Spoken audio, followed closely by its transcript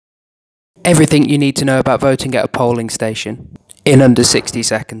Everything you need to know about voting at a polling station in under 60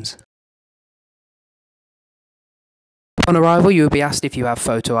 seconds. Upon arrival, you will be asked if you have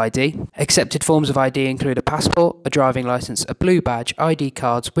photo ID. Accepted forms of ID include a passport, a driving licence, a blue badge, ID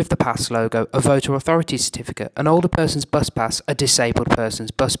cards with the pass logo, a voter authority certificate, an older person's bus pass, a disabled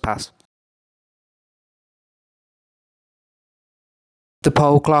person's bus pass. The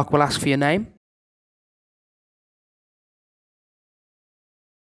poll clerk will ask for your name.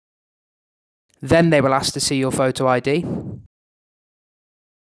 Then they will ask to see your photo ID.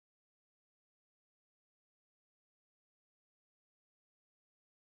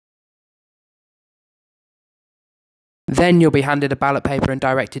 Then you'll be handed a ballot paper and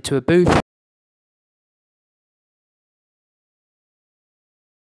directed to a booth.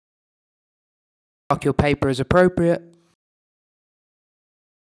 Mark your paper as appropriate.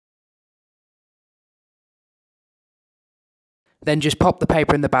 Then just pop the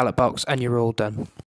paper in the ballot box and you're all done.